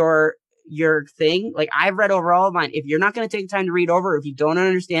your thing, like I've read over all of mine. If you're not going to take the time to read over, if you don't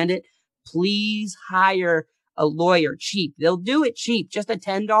understand it, please hire a lawyer cheap. They'll do it cheap. Just a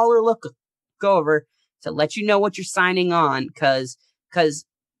 $10 look over to let you know what you're signing on. Cause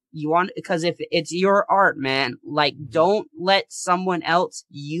if it's your art, man, like don't let someone else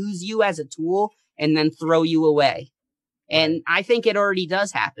use you as a tool and then throw you away. And I think it already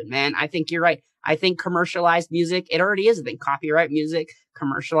does happen, man. I think you're right. I think commercialized music, it already is a thing. Copyright music,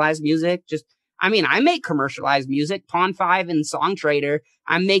 commercialized music. I make commercialized music, Pawn 5 and Song Trader.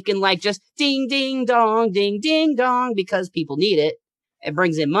 I'm making like just ding, ding, dong, because people need it. It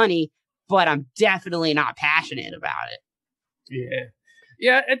brings in money, but I'm definitely not passionate about it. Yeah.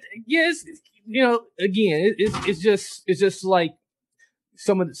 Yeah. It's, again, it's just like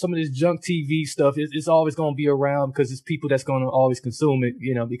some of this junk TV stuff. It's always going to be around because it's people that's going to always consume it,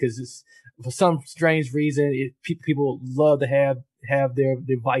 because it's for some strange reason, people love to have their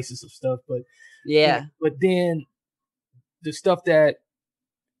vices of stuff, but yeah. But then the stuff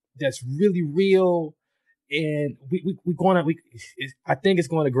that's really real, and I think it's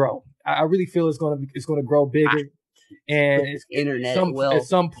going to grow. I really feel it's going to grow bigger, and internet at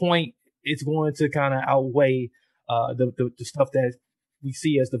some point it's going to kind of outweigh the stuff that we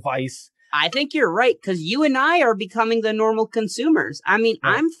see as the vice. I think you're right, because you and I are becoming the normal consumers. I mean,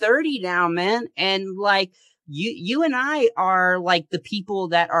 right. I'm 30 now, man, and like you and I are like the people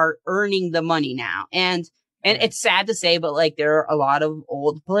that are earning the money now. And it's sad to say, but like there are a lot of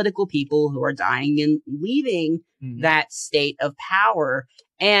old political people who are dying and leaving that state of power.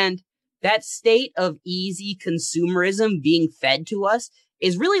 And that state of easy consumerism being fed to us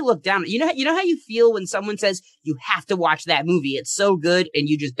is really looked down. You know how you feel when someone says you have to watch that movie. It's so good and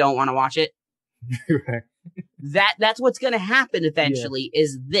you just don't want to watch it. Right. That's what's going to happen eventually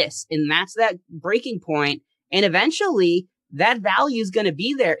is this. And that's that breaking point. And eventually that value is going to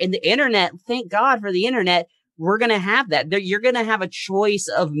be there. In the internet, thank God for the internet, we're going to have that. You're going to have a choice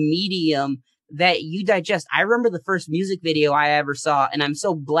of medium that you digest. I remember the first music video I ever saw, and I'm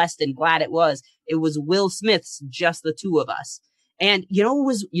so blessed and glad it was. It was Will Smith's Just the Two of Us. And you know what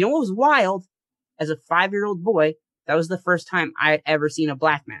was wild? As a 5-year-old boy, that was the first time I had ever seen a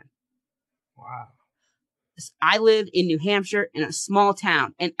black man. Wow. I lived in New Hampshire in a small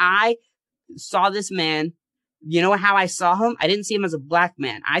town, and I saw this man. You know how I saw him? I didn't see him as a black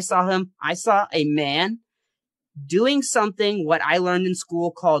man. I saw a man doing something what I learned in school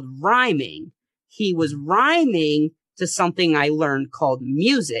called rhyming. He was rhyming to something I learned called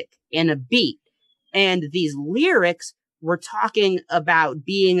music and a beat. And these lyrics were talking about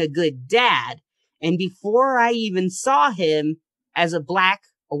being a good dad. And before I even saw him as a black,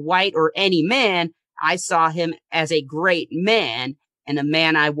 a white, or any man, I saw him as a great man and a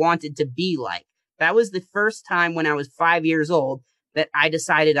man I wanted to be like. That was the first time when I was 5 years old that I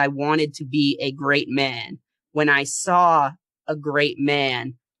decided I wanted to be a great man. When I saw a great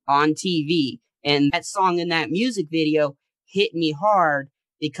man on TV, and that song in that music video hit me hard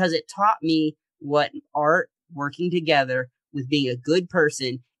because it taught me what art working together with being a good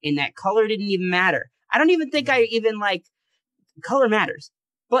person, and that color didn't even matter. I don't even think I even like color matters,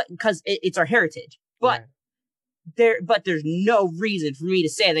 but because it's our heritage. But there's no reason for me to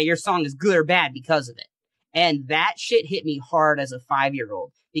say that your song is good or bad because of it. And that shit hit me hard as a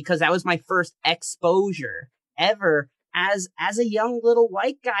 5-year-old because that was my first exposure ever as a young little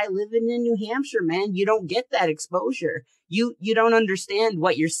white guy living in New Hampshire, man. You don't get that exposure. You don't understand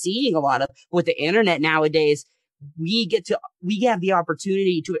what you're seeing a lot of with the internet nowadays. We have the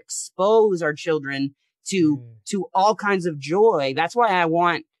opportunity to expose our children to all kinds of joy. That's why I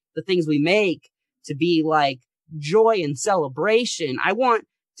want the things we make to be like joy and celebration. I want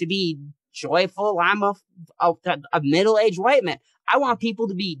to be joyful. I'm a middle-aged white man. I want people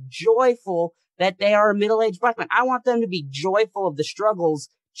to be joyful that they are a middle-aged black man. I want them to be joyful of the struggles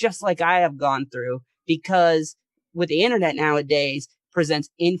just like I have gone through, because with the internet nowadays, presents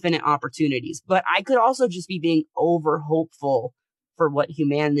infinite opportunities. But I could also just be being over hopeful for what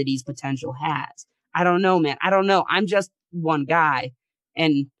humanity's potential has. I don't know, man. I don't know. I'm just one guy,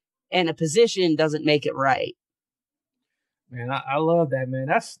 and a position doesn't make it right. Man, I love that, man.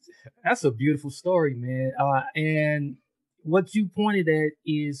 That's a beautiful story, man. And what you pointed at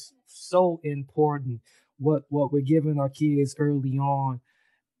is so important. What we're giving our kids early on,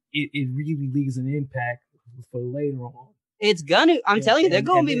 it really leaves an impact for later on. It's gonna. I'm telling you, they're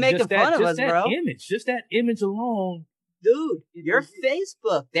gonna be making fun of us, bro. Just that image alone, dude. Your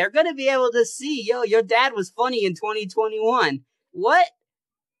Facebook, they're gonna be able to see, yo, your dad was funny in 2021. What?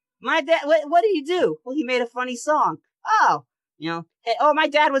 My dad. What did he do? Well, he made a funny song. Oh, hey, my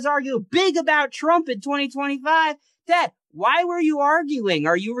dad was arguing big about Trump in 2025. Dad, why were you arguing?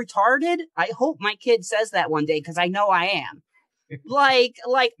 Are you retarded? I hope my kid says that one day, because I know I am. I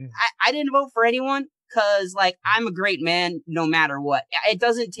didn't vote for anyone because, I'm a great man no matter what. It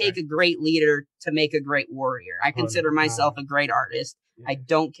doesn't take a great leader to make a great warrior. I consider myself a great artist. Yeah. I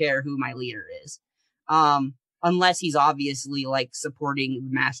don't care who my leader is. Unless he's obviously supporting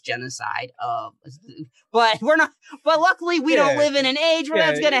mass genocide but we're not. But luckily we don't live in an age where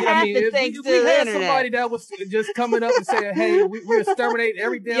that's going to happen. Thanks to the internet. If we had somebody that was just coming up and saying, "Hey, we're exterminating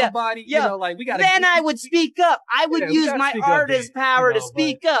every damn body," we got. Then I would speak up. I would use my artist power to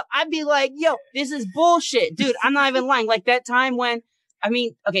speak up. I'd be like, "Yo, this is bullshit, dude." I'm not even lying. Like that time when,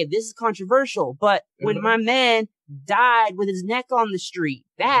 okay, this is controversial, but when my man died with his neck on the street,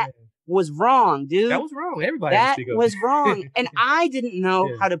 that was wrong, dude. That was wrong. Everybody was wrong. And I didn't know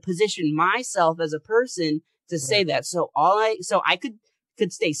how to position myself as a person to say that. So I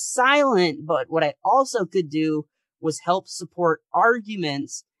could stay silent, but what I also could do was help support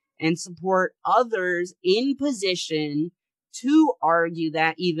arguments and support others in position to argue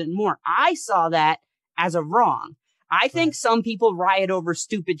that even more. I saw that as a wrong. I think some people riot over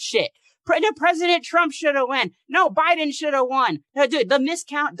stupid shit. President Trump should have won. No, Biden should have won. No, dude, the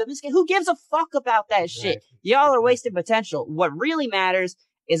miscount. Who gives a fuck about that shit? Y'all are wasting potential. What really matters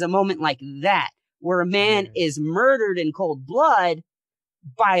is a moment like that, where a man is murdered in cold blood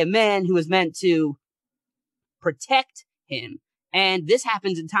by a man who is meant to protect him. And this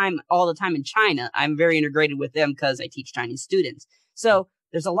happens all the time in China. I'm very integrated with them because I teach Chinese students. So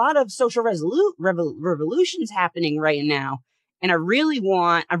there's a lot of social revolutions happening right now. And I really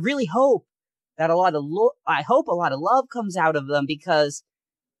hope that a lot of love comes out of them, because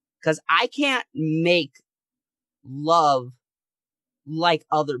I can't make love like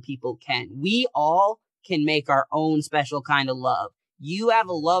other people can. We all can make our own special kind of love. You have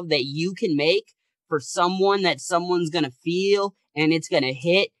a love that you can make for someone that someone's going to feel, and it's going to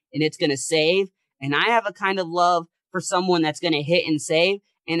hit, and it's going to save. And I have a kind of love for someone that's going to hit and save.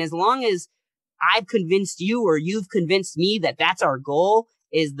 And as long as I've convinced you, or you've convinced me that that's our goal,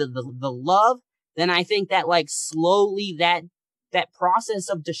 is the love, then I think that slowly that process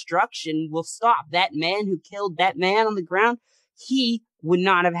of destruction will stop. That man who killed that man on the ground, he would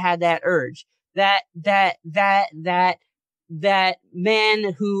not have had that urge. That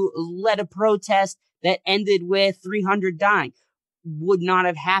man who led a protest that ended with 300 dying would not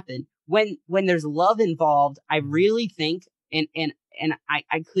have happened. When there's love involved, I really think, and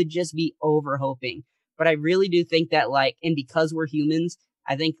I could just be over hoping, but I really do think that and because we're humans,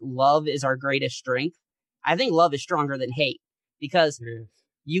 I think love is our greatest strength. I think love is stronger than hate, because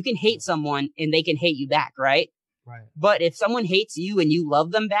you can hate someone and they can hate you back, right? Right. But if someone hates you and you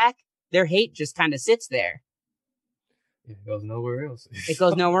love them back, their hate just kind of sits there. It goes nowhere else. It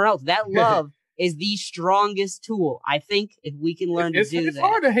goes nowhere else. That love is the strongest tool. I think if we can learn to do that. It's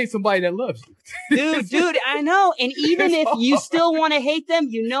hard to hate somebody that loves you. Dude, I know. And even if you still want to hate them,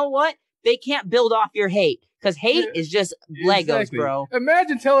 you know what? They can't build off your hate, because hate is just Legos, bro.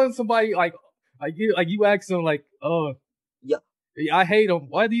 Imagine telling somebody you ask them I hate him.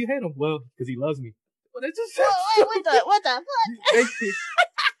 Why do you hate him? Well, because he loves me. Well, that's just what the fuck?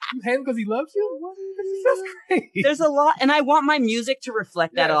 You hate him because he loves you? That's crazy. There's a lot, and I want my music to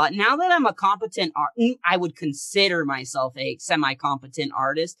reflect that a lot. Now that I'm a competent I would consider myself a semi-competent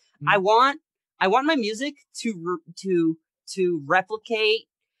artist. Mm-hmm. I want my music to replicate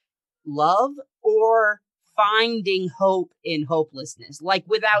love or finding hope in hopelessness, like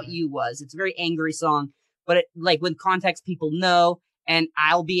Without You was. It's a very angry song, but with context, people know, and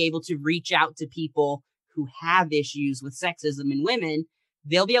I'll be able to reach out to people who have issues with sexism in women.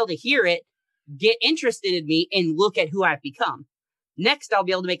 They'll be able to hear it, get interested in me, and look at who I've become. Next, I'll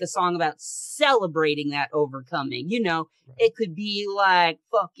be able to make a song about celebrating that overcoming. It could be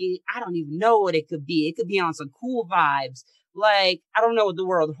fuck it. I don't even know what it could be. It could be on some cool vibes. I don't know what the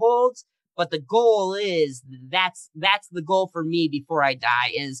world holds, But the goal is that's the goal for me before I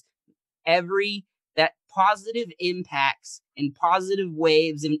die is that positive impacts and positive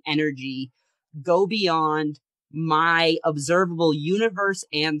waves of energy go beyond my observable universe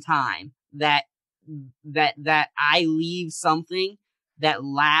and time, that I leave something that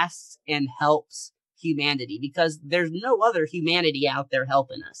lasts and helps humanity, because there's no other humanity out there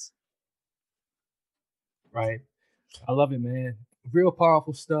helping us. Right. I love it, man. Real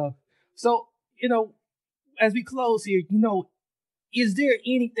powerful stuff. So, as we close here, is there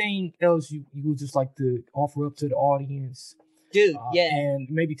anything else you would just like to offer up to the audience? Dude, yeah. And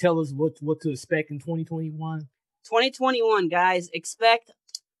maybe tell us what to expect in 2021? 2021, guys, expect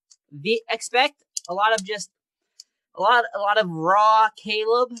a lot of raw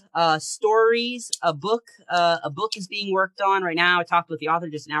Caleb stories. A book is being worked on right now. I talked with the author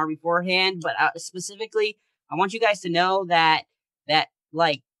just an hour beforehand, but specifically, I want you guys to know that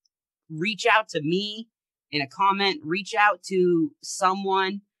like, reach out to me in a comment, reach out to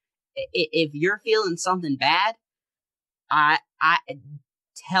someone. If you're feeling something bad, I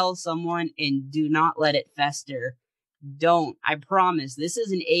tell someone, and do not let it fester. Don't. I promise. This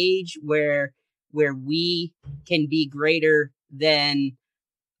is an age where we can be greater than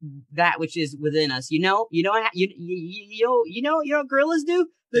that which is within us. You know what gorillas do?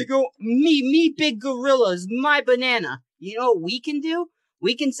 They go, me big gorillas, my banana. You know what we can do?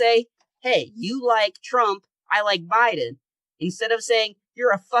 We can say, hey, you like Trump, I like Biden. Instead of saying,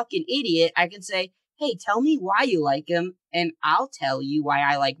 you're a fucking idiot, I can say, hey, tell me why you like him, and I'll tell you why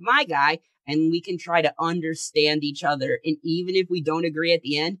I like my guy, and we can try to understand each other. And even if we don't agree at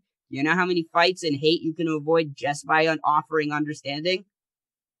the end, you know how many fights and hate you can avoid just by offering understanding?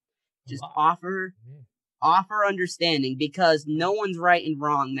 Just offer understanding, because no one's right and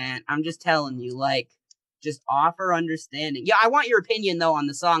wrong, man. I'm just telling you, like, just offer understanding. Yeah, I want your opinion, though, on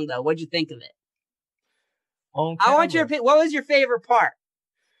the song, though. What'd you think of it? I want your opinion. What was your favorite part?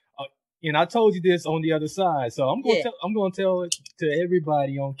 I told you this on the other side, so I'm going to tell it to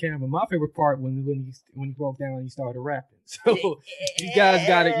everybody on camera. My favorite part when he broke down and he started rapping. So you guys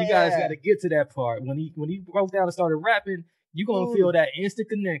got to get to that part. When he broke down and started rapping, you're gonna feel that instant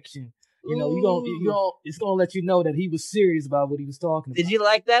connection. It's gonna let you know that he was serious about what he was talking about. Did you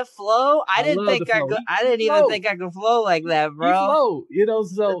like that flow? I didn't even think I could flow like that, bro. He flowed,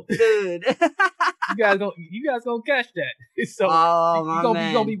 so dude. you guys gonna catch that. So you're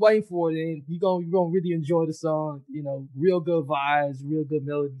gonna be waiting for it, and you're gonna really enjoy the song. Real good vibes, real good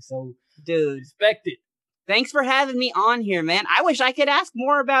melody. So, dude, expect it. Thanks for having me on here, man. I wish I could ask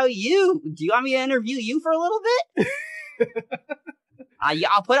more about you. Do you want me to interview you for a little bit?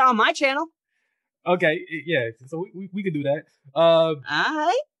 I'll put it on my channel. Okay, yeah. So we can do that. All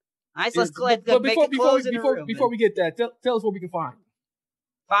right. So let's make it close. Before we get that, tell us where we can find you.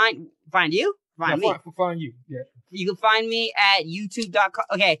 Find you? Find me. Find you. Yeah. You can find me at youtube.com.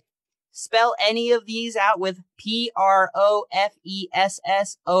 Okay. Spell any of these out with PROFESSOAR.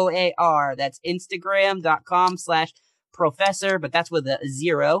 That's Instagram.com/professor, but that's with a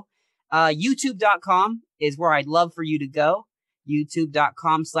 0. YouTube.com is where I'd love for you to go.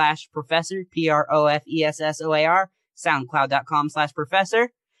 YouTube.com/professor, PROFESSOAR.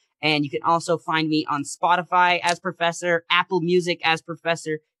 SoundCloud.com/professor. And you can also find me on Spotify as Professor, Apple Music as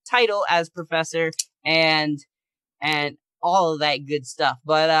Professor, Tidal as Professor, and all of that good stuff.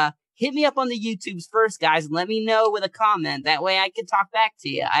 But hit me up on the YouTubes first, guys, and let me know with a comment. That way I can talk back to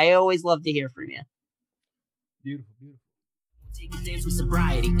you. I always love to hear from you. Beautiful, beautiful. Taking names with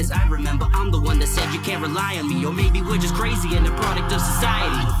sobriety, as I remember, I'm the one that said you can't rely on me, or maybe we're just crazy and a product of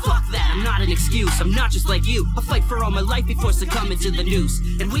society. Fuck that, I'm not an excuse, I'm not just like you. I fight for all my life before succumbing to the noose.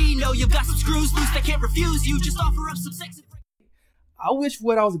 And we know you've got some screws loose that can't refuse you, just offer up some sex. I wish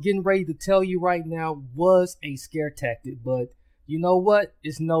what I was getting ready to tell you right now was a scare tactic, but you know what?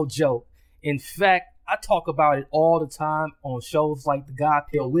 It's no joke. In fact, I talk about it all the time on shows like the God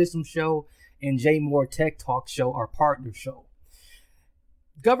Pill Wisdom Show and Jay Moore Tech Talk Show, our partner show.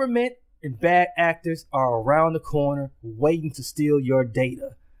 Government and bad actors are around the corner waiting to steal your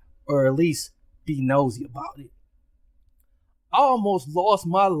data, or at least be nosy about it. I almost lost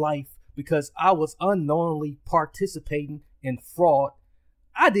my life because I was unknowingly participating in fraud.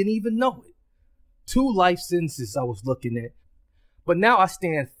 I didn't even know it. 2 life sentences I was looking at. But now I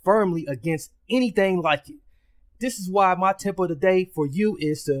stand firmly against anything like it. This is why my tip of the day for you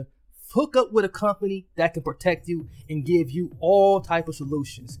is to hook up with a company that can protect you and give you all type of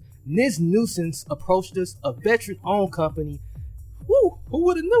solutions. Nis Nuisance approached us, a veteran-owned company. Woo, who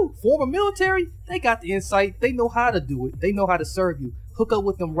would have knew? Former military, they got the insight. They know how to do it. They know how to serve you. Hook up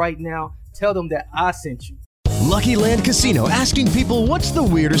with them right now. Tell them that I sent you. Lucky Land Casino, asking people, what's the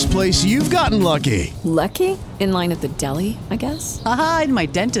weirdest place you've gotten lucky? Lucky? In line at the deli, I guess? Aha, in my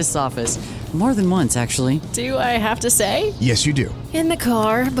dentist's office. More than once, actually. Do I have to say? Yes, you do. In the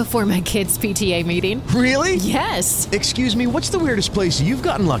car before my kids' PTA meeting. Really? Yes. Excuse me, what's the weirdest place you've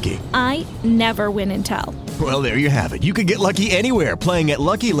gotten lucky? I never win and tell. Well, there you have it. You can get lucky anywhere, playing at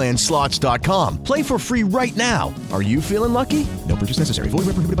LuckyLandSlots.com. Play for free right now. Are you feeling lucky? No purchase necessary. Void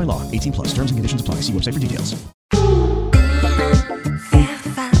where prohibited by law. 18 plus. Terms and conditions apply. See website for details.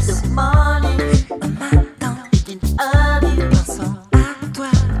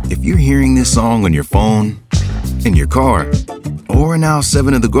 If you're hearing this song on your phone, in your car, or in aisle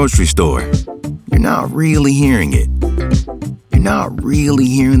 7 of the grocery store, you're not really hearing it. You're not really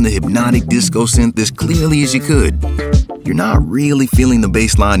hearing the hypnotic disco synth as clearly as you could. You're not really feeling the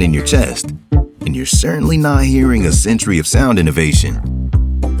bass line in your chest. And you're certainly not hearing a century of sound innovation.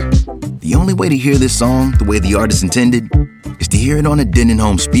 The only way to hear this song the way the artist intended is to hear it on a Denon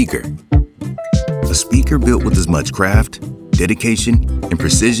home speaker. A speaker built with as much craft, dedication, and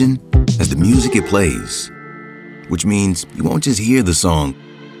precision as the music it plays. Which means you won't just hear the song,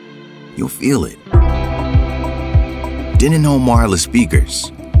 you'll feel it. Denon home wireless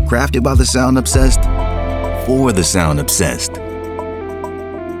speakers, crafted by the sound obsessed, for the sound obsessed.